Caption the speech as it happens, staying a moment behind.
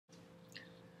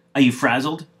Are you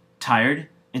frazzled, tired,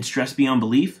 and stressed beyond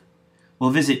belief?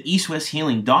 Well, visit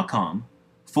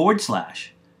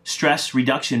eastwesthealing.com/stress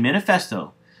reduction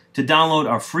manifesto to download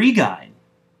our free guide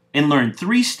and learn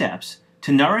 3 steps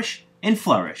to nourish and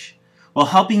flourish while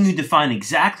helping you define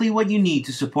exactly what you need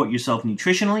to support yourself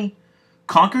nutritionally,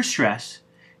 conquer stress,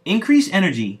 increase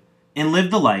energy, and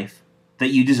live the life that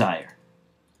you desire.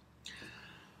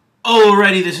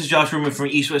 Alrighty, this is Josh Ruman from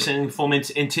East West Influence,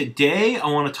 and today I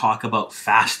want to talk about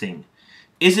fasting.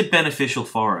 Is it beneficial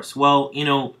for us? Well,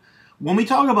 when we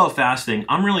talk about fasting,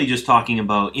 I'm really just talking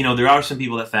about, there are some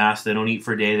people that fast, they don't eat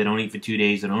for a day, they don't eat for 2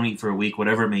 days, they don't eat for a week,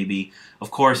 whatever it may be.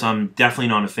 Of course, I'm definitely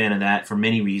not a fan of that for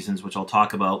many reasons, which I'll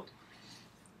talk about.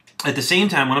 At the same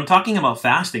time, when I'm talking about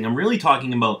fasting, I'm really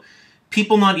talking about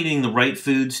people not eating the right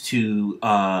foods to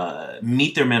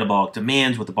meet their metabolic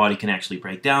demands, what the body can actually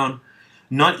break down,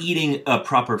 not eating a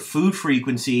proper food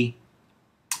frequency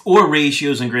or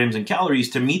ratios in grams and calories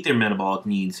to meet their metabolic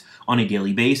needs on a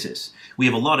daily basis. We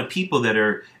have a lot of people that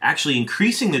are actually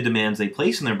increasing the demands they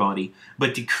place in their body,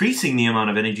 but decreasing the amount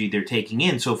of energy they're taking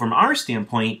in. So from our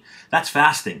standpoint, that's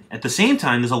fasting. At the same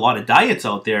time, there's a lot of diets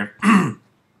out there.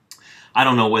 I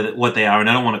don't know what they are, and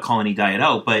I don't want to call any diet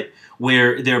out, but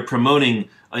where they're promoting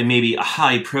maybe a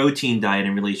high protein diet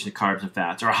in relation to carbs and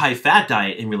fats, or a high fat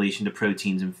diet in relation to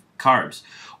proteins and carbs,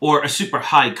 or a super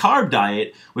high carb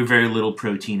diet with very little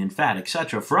protein and fat,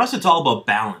 etc. For us, it's all about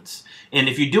balance. And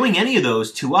if you're doing any of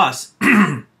those, to us,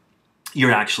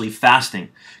 you're actually fasting,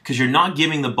 because you're not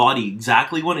giving the body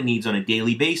exactly what it needs on a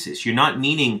daily basis. You're not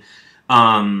meeting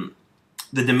the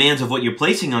demands of what you're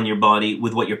placing on your body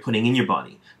with what you're putting in your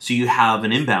body. So you have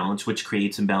an imbalance, which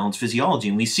creates imbalanced physiology.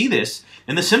 And we see this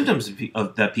in the symptoms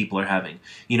that people are having.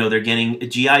 They're getting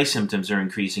GI symptoms are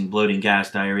increasing, bloating,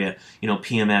 gas, diarrhea,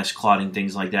 PMS, clotting,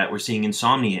 things like that. We're seeing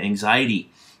insomnia,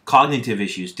 anxiety, cognitive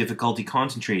issues, difficulty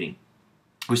concentrating.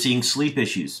 We're seeing sleep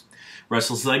issues,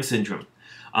 restless leg syndrome.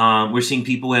 We're seeing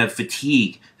people who have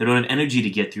fatigue. They don't have energy to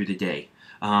get through the day.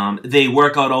 They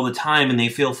work out all the time and they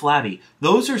feel flabby.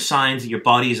 Those are signs that your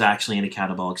body is actually in a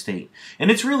catabolic state.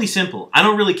 And it's really simple. I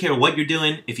don't really care what you're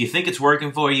doing. If you think it's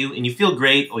working for you and you feel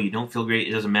great or you don't feel great,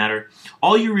 it doesn't matter.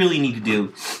 All you really need to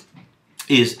do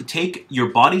is take your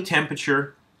body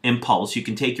temperature and pulse. You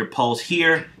can take your pulse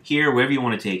here, wherever you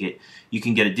want to take it. You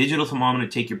can get a digital thermometer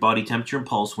to take your body temperature and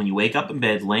pulse when you wake up in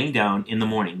bed, laying down in the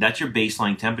morning. That's your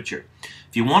baseline temperature.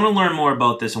 If you want to learn more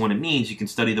about this and what it means, you can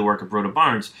study the work of Rhoda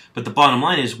Barnes. But the bottom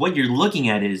line is, what you're looking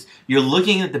at is, you're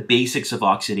looking at the basics of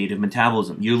oxidative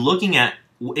metabolism. You're looking at,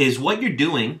 is what you're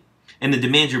doing and the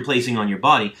demands you're placing on your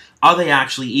body, are they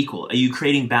actually equal? Are you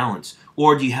creating balance?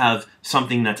 Or do you have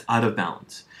something that's out of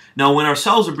balance? Now, when our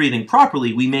cells are breathing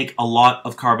properly, we make a lot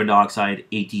of carbon dioxide,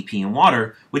 ATP, and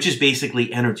water, which is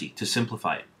basically energy, to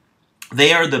simplify it.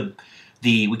 They are the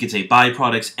we could say,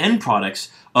 byproducts, end products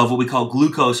of what we call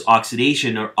glucose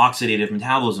oxidation or oxidative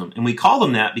metabolism. And we call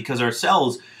them that because our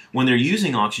cells, when they're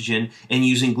using oxygen and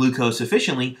using glucose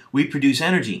efficiently, we produce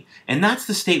energy. And that's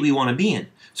the state we want to be in.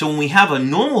 So when we have a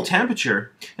normal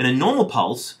temperature and a normal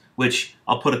pulse, which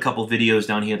I'll put a couple videos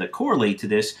down here that correlate to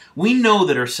this, we know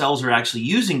that our cells are actually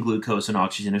using glucose and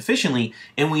oxygen efficiently,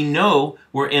 and we know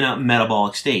we're in a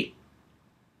metabolic state.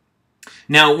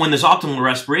 Now, when there's optimal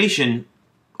respiration,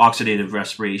 oxidative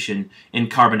respiration, and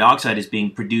carbon dioxide is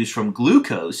being produced from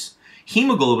glucose,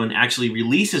 hemoglobin actually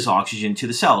releases oxygen to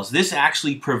the cells. This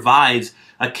actually provides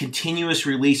a continuous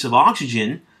release of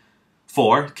oxygen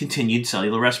for continued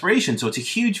cellular respiration. So it's a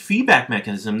huge feedback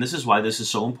mechanism. This is why this is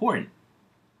so important.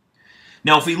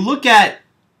 Now, if we look at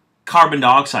carbon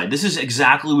dioxide, this is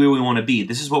exactly where we want to be.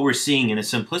 This is what we're seeing in a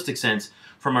simplistic sense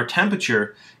from our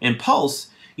temperature and pulse.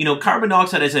 Carbon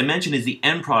dioxide, as I mentioned, is the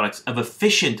end product of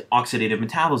efficient oxidative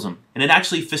metabolism. And it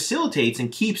actually facilitates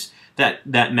and keeps that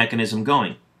mechanism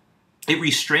going. It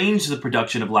restrains the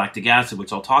production of lactic acid,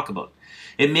 which I'll talk about.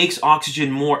 It makes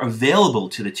oxygen more available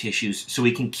to the tissues so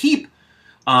we can keep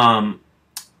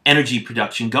energy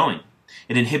production going.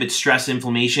 It inhibits stress,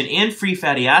 inflammation, and free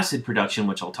fatty acid production,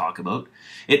 which I'll talk about.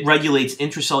 It regulates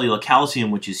intracellular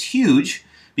calcium, which is huge,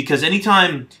 because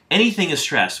anytime anything is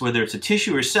stressed, whether it's a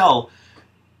tissue or cell,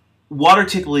 water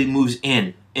typically moves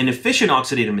in. In efficient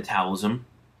oxidative metabolism,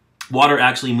 water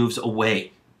actually moves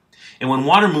away. And when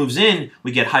water moves in,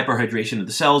 we get hyperhydration of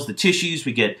the cells, the tissues,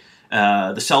 we get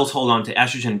the cells hold on to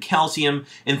estrogen and calcium,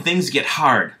 and things get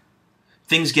hard.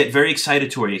 Things get very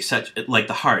excitatory, like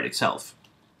the heart itself.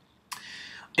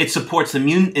 It supports the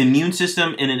immune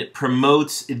system, and it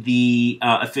promotes the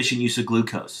efficient use of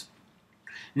glucose.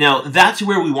 Now, that's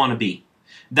where we want to be.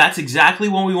 That's exactly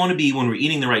what we want to be when we're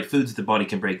eating the right foods that the body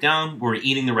can break down, we're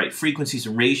eating the right frequencies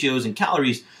and ratios and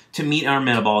calories to meet our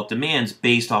metabolic demands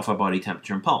based off our body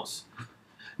temperature and pulse.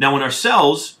 Now, when our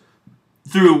cells,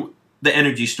 through the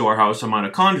energy storehouse, our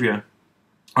mitochondria,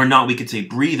 are not, we could say,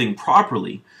 breathing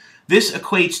properly, this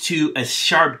equates to a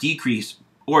sharp decrease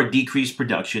or decreased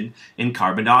production in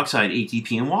carbon dioxide,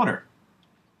 ATP, and water.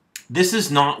 This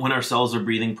is not when our cells are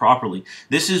breathing properly.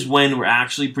 This is when we're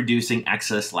actually producing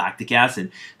excess lactic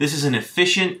acid. This is an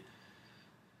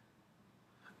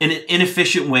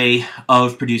inefficient way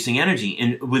of producing energy.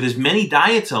 And with as many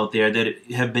diets out there that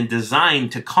have been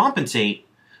designed to compensate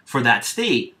for that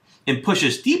state and push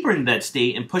us deeper into that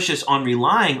state and push us on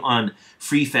relying on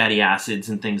free fatty acids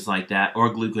and things like that,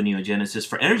 or gluconeogenesis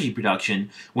for energy production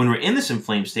when we're in this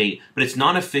inflamed state, but it's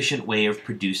not an efficient way of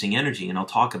producing energy, and I'll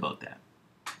talk about that.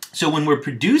 So when we're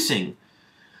producing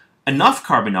enough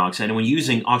carbon dioxide and when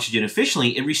using oxygen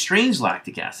efficiently, it restrains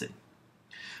lactic acid.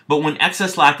 But when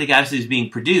excess lactic acid is being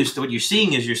produced, what you're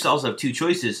seeing is your cells have two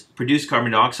choices: produce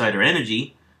carbon dioxide or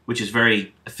energy, which is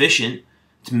very efficient,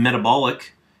 it's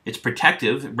metabolic, it's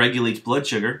protective, it regulates blood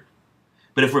sugar.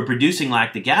 But if we're producing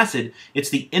lactic acid, it's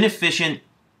the inefficient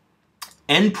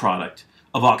end product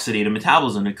of oxidative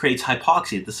metabolism. It creates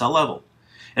hypoxia at the cell level.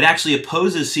 It actually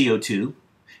opposes CO2.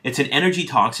 It's an energy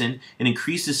toxin. It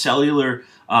increases cellular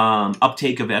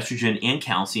uptake of estrogen and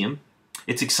calcium.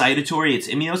 It's excitatory, it's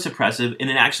immunosuppressive, and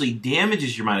it actually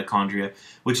damages your mitochondria,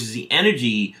 which is the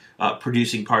energy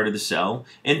producing part of the cell,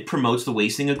 and promotes the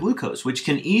wasting of glucose, which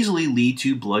can easily lead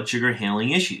to blood sugar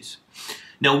handling issues.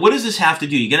 Now, what does this have to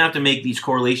do? You're going to have to make these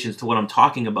correlations to what I'm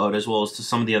talking about, as well as to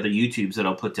some of the other YouTubes that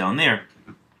I'll put down there.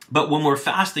 But when we're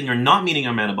fasting or not meeting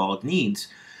our metabolic needs,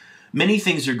 many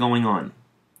things are going on.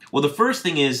 Well, the first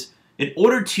thing is, in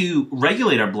order to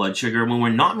regulate our blood sugar, when we're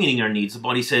not meeting our needs, the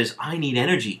body says, I need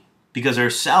energy, because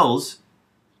our cells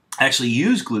actually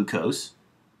use glucose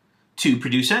to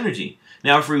produce energy.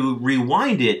 Now, if we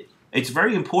rewind it, it's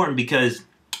very important because,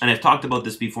 and I've talked about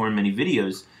this before in many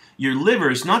videos, your liver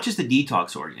is not just a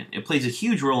detox organ. It plays a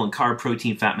huge role in carb,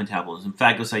 protein, fat metabolism,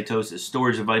 phagocytosis,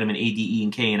 storage of vitamin A, D, E,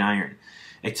 and K, and iron,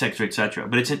 etc., etc.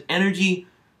 But it's an energy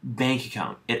bank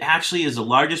account. It actually is the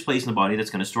largest place in the body that's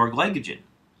going to store glycogen.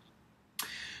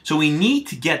 So we need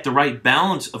to get the right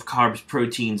balance of carbs,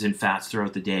 proteins, and fats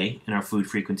throughout the day, and our food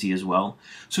frequency as well,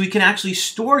 so we can actually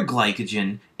store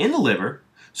glycogen in the liver,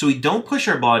 so we don't push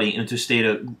our body into a state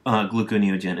of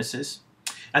gluconeogenesis.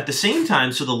 At the same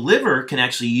time, so the liver can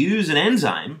actually use an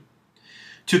enzyme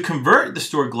to convert the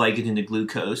stored glycogen to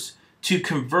glucose, to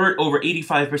convert over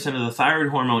 85% of the thyroid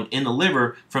hormone in the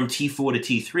liver from T4 to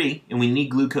T3, and we need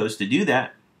glucose to do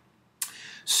that.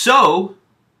 So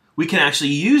we can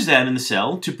actually use that in the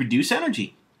cell to produce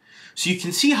energy. So you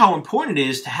can see how important it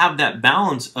is to have that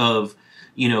balance of,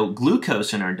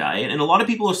 glucose in our diet. And a lot of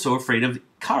people are so afraid of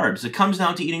carbs. It comes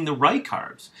down to eating the right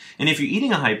carbs. And if you're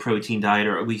eating a high protein diet,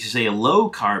 or we should say a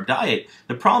low carb diet,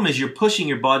 the problem is you're pushing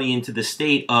your body into the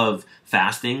state of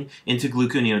fasting, into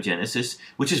gluconeogenesis,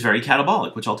 which is very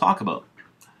catabolic, which I'll talk about.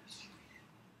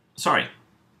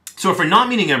 So if we're not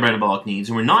meeting our metabolic needs,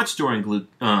 and we're not storing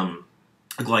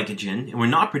glycogen, and we're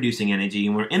not producing energy,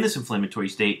 and we're in this inflammatory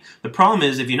state, the problem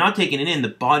is if you're not taking it in, the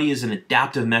body is an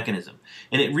adaptive mechanism.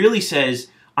 And it really says,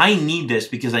 I need this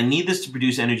because I need this to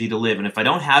produce energy to live, and if I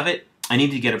don't have it, I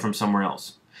need to get it from somewhere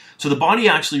else. So the body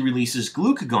actually releases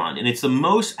glucagon, and it's the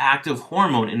most active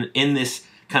hormone in this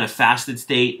kind of fasted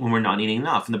state when we're not eating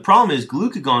enough. And the problem is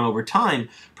glucagon over time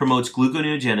promotes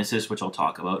gluconeogenesis, which I'll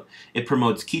talk about. It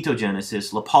promotes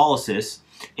ketogenesis, lipolysis,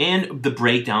 and the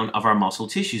breakdown of our muscle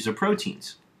tissues or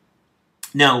proteins.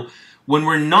 Now, when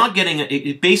we're not getting,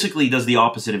 it basically does the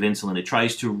opposite of insulin. It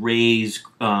tries to raise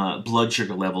blood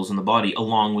sugar levels in the body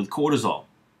along with cortisol.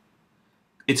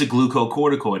 It's a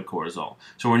glucocorticoid cortisol.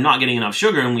 So we're not getting enough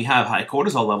sugar and we have high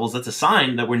cortisol levels. That's a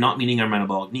sign that we're not meeting our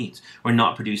metabolic needs. We're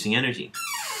not producing energy.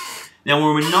 Now,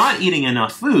 when we're not eating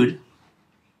enough food,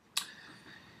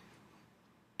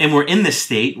 and we're in this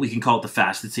state, we can call it the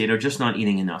fasted state, or just not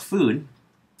eating enough food,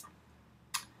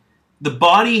 the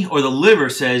body or the liver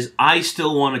says, I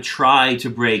still want to try to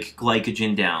break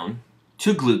glycogen down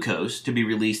to glucose to be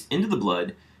released into the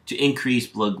blood to increase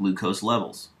blood glucose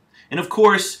levels. And of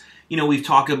course, we've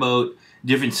talked about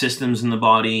different systems in the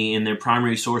body, and their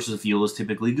primary sources of fuel is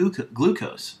typically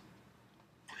glucose.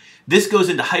 This goes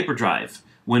into hyperdrive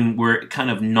when we're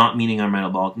kind of not meeting our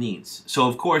metabolic needs. So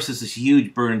of course, this is a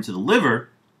huge burden to the liver,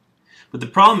 but the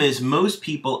problem is most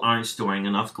people aren't storing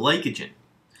enough glycogen.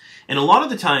 And a lot of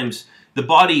the times, the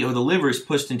body or the liver is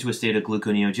pushed into a state of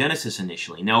gluconeogenesis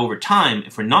initially. Now, over time,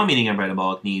 if we're not meeting our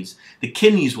metabolic needs, the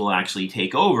kidneys will actually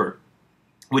take over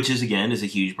which is again is a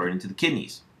huge burden to the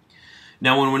kidneys.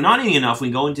 Now, when we're not eating enough, we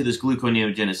go into this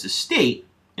gluconeogenesis state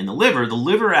in the liver. The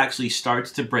liver actually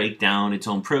starts to break down its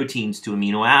own proteins to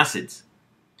amino acids.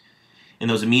 And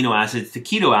those amino acids to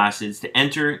keto acids to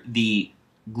enter the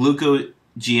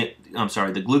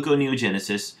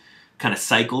gluconeogenesis kind of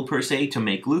cycle per se to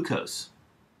make glucose.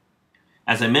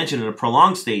 As I mentioned, in a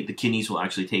prolonged state, the kidneys will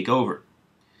actually take over.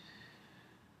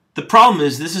 The problem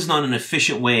is this is not an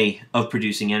efficient way of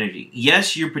producing energy.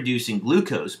 Yes, you're producing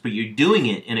glucose, but you're doing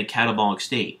it in a catabolic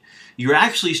state. You're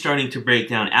actually starting to break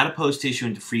down adipose tissue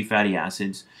into free fatty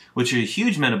acids, which are a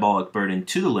huge metabolic burden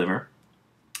to the liver,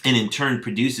 and in turn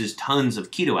produces tons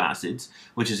of keto acids,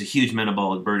 which is a huge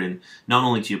metabolic burden not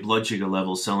only to your blood sugar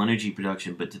levels, cell energy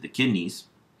production, but to the kidneys.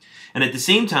 And at the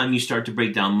same time, you start to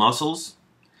break down muscles,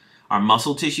 our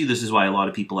muscle tissue. This is why a lot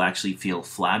of people actually feel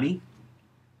flabby.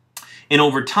 And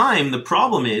over time, the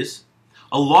problem is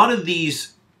a lot of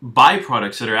these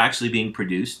byproducts that are actually being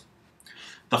produced,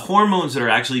 the hormones that are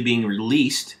actually being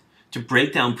released to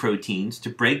break down proteins, to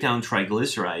break down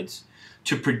triglycerides,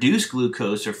 to produce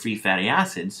glucose or free fatty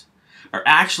acids, are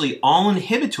actually all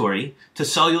inhibitory to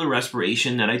cellular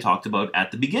respiration that I talked about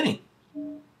at the beginning.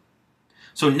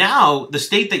 So now, the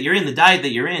state that you're in, the diet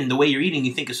that you're in, the way you're eating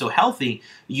you think is so healthy,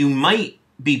 you might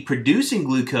be producing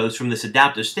glucose from this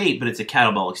adaptive state, but it's a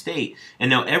catabolic state.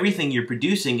 And now everything you're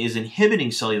producing is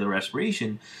inhibiting cellular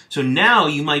respiration. So now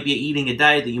you might be eating a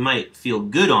diet that you might feel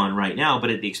good on right now, but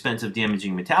at the expense of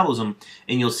damaging metabolism.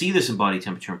 And you'll see this in body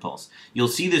temperature and pulse. You'll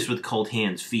see this with cold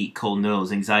hands, feet, cold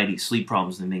nose, anxiety, sleep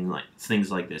problems, and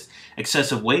things like this.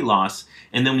 Excessive weight loss,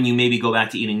 and then when you maybe go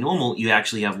back to eating normal, you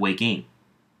actually have weight gain.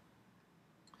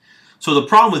 So the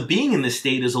problem with being in this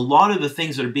state is a lot of the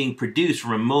things that are being produced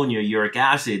from ammonia, uric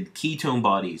acid, ketone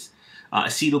bodies,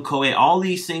 acetyl-CoA, all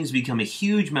these things become a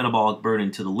huge metabolic burden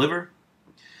to the liver,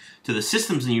 to the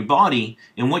systems in your body,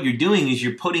 and what you're doing is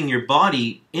you're putting your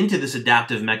body into this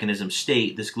adaptive mechanism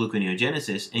state, this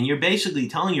gluconeogenesis, and you're basically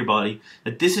telling your body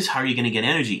that this is how you're going to get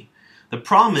energy. The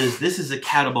problem is this is a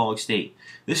catabolic state.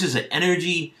 This is an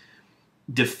energy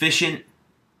deficient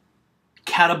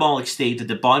catabolic state that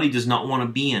the body does not want to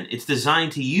be in. It's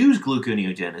designed to use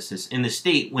gluconeogenesis in the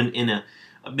state when in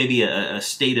maybe a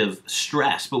state of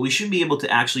stress, but we should be able to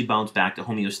actually bounce back to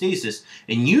homeostasis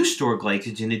and use stored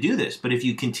glycogen to do this. But if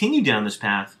you continue down this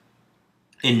path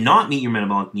and not meet your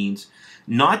metabolic needs,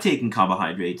 not taking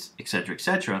carbohydrates,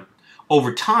 etc.,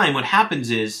 over time what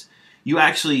happens is you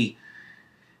actually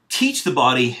teach the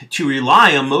body to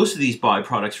rely on most of these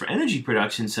byproducts for energy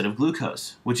production instead of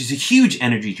glucose, which is a huge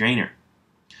energy drainer.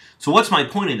 So what's my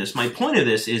point of this? My point of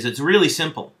this is it's really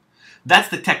simple. That's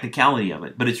the technicality of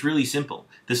it, but it's really simple.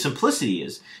 The simplicity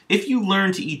is, if you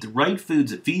learn to eat the right foods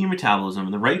that feed your metabolism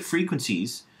and the right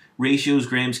frequencies, ratios,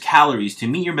 grams, calories to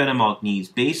meet your metabolic needs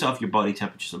based off your body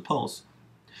temperatures and pulse,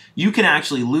 you can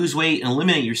actually lose weight and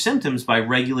eliminate your symptoms by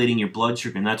regulating your blood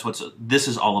sugar, and that's what this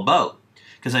is all about.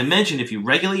 Because I mentioned if you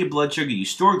regulate your blood sugar, you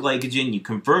store glycogen, you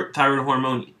convert thyroid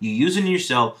hormone, you use it in your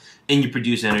cell, and you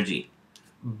produce energy.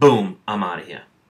 Boom, I'm out of here.